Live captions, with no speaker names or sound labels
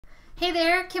Hey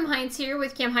there, Kim Hines here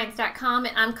with KimHines.com,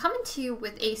 and I'm coming to you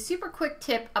with a super quick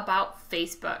tip about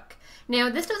Facebook. Now,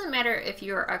 this doesn't matter if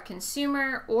you're a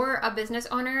consumer or a business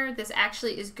owner. This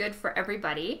actually is good for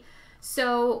everybody.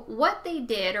 So what they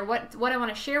did, or what I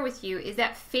want to share with you, is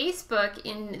that Facebook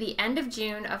in the end of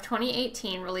June of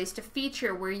 2018 released a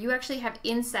feature where you actually have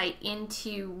insight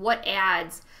into what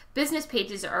ads business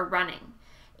pages are running.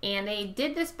 And they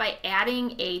did this by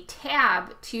adding a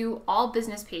tab to all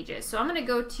business pages. So I'm going to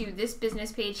go to this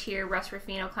business page here, Russ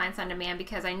Ruffino Clients on Demand,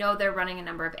 because I know they're running a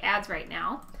number of ads right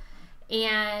now.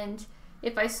 And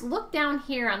if I look down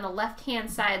here on the left hand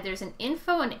side, there's an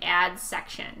info and ads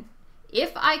section.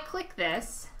 If I click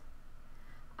this,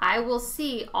 I will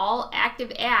see all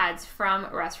active ads from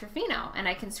Russ Ruffino, and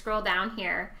I can scroll down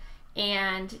here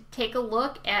and take a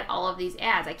look at all of these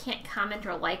ads. I can't comment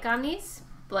or like on these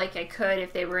like I could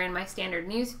if they were in my standard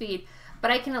news feed,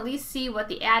 but I can at least see what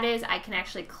the ad is. I can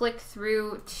actually click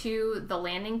through to the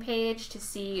landing page to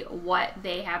see what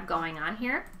they have going on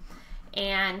here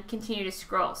and continue to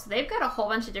scroll. So they've got a whole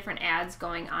bunch of different ads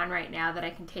going on right now that I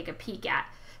can take a peek at.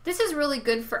 This is really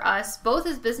good for us, both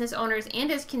as business owners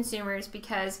and as consumers,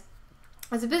 because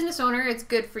as a business owner, it's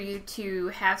good for you to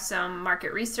have some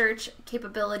market research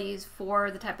capabilities for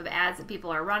the type of ads that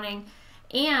people are running.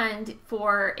 And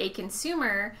for a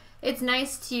consumer, it's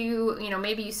nice to,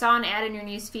 maybe you saw an ad in your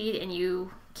news feed and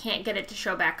you can't get it to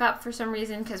show back up for some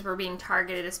reason because we're being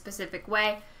targeted a specific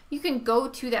way. You can go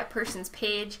to that person's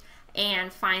page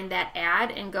and find that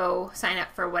ad and go sign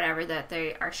up for whatever that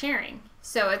they are sharing.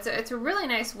 So it's a really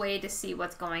nice way to see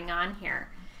what's going on here.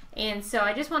 And so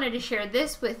I just wanted to share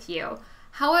this with you.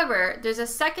 However, there's a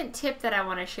second tip that I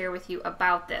want to share with you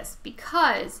about this,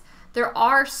 because there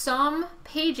are some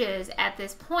pages at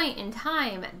this point in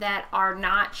time that are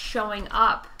not showing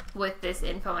up with this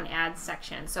info and ads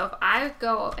section. So if I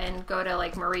go to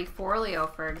like Marie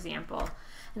Forleo, for example,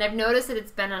 and I've noticed that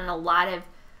it's been on a lot of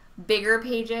bigger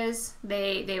pages,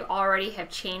 they already have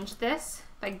changed this.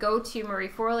 If I go to Marie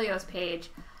Forleo's page,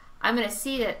 I'm going to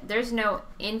see that there's no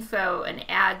info and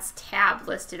ads tab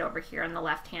listed over here on the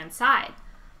left hand side.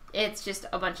 It's just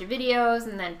a bunch of videos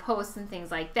and then posts and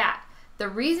things like that. The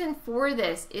reason for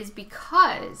this is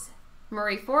because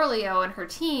Marie Forleo and her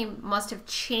team must have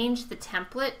changed the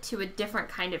template to a different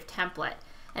kind of template.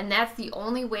 And that's the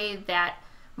only way that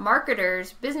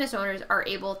marketers, business owners, are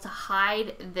able to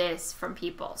hide this from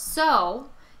people. So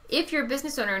if you're a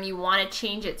business owner and you want to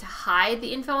change it to hide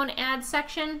the info and ads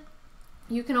section,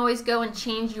 you can always go and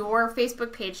change your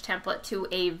Facebook page template to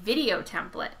a video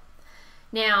template.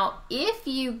 Now, if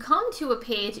you come to a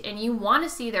page and you want to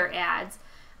see their ads,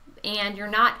 and you're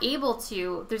not able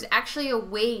to, there's actually a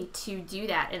way to do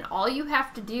that. And all you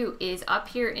have to do is up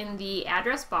here in the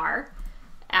address bar,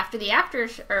 after the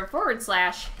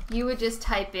 / you would just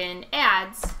type in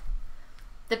ads.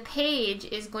 The page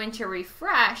is going to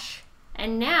refresh,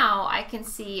 and now I can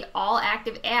see all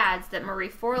active ads that Marie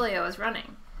Forleo is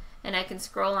running. And I can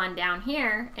scroll on down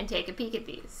here and take a peek at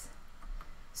these.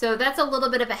 So that's a little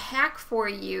bit of a hack for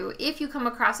you if you come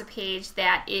across a page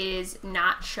that is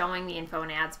not showing the info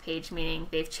and ads page, meaning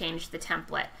they've changed the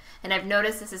template. And I've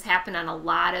noticed this has happened on a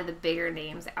lot of the bigger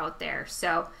names out there.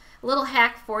 So a little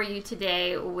hack for you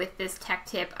today with this tech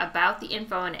tip about the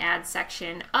info and ads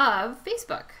section of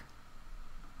Facebook.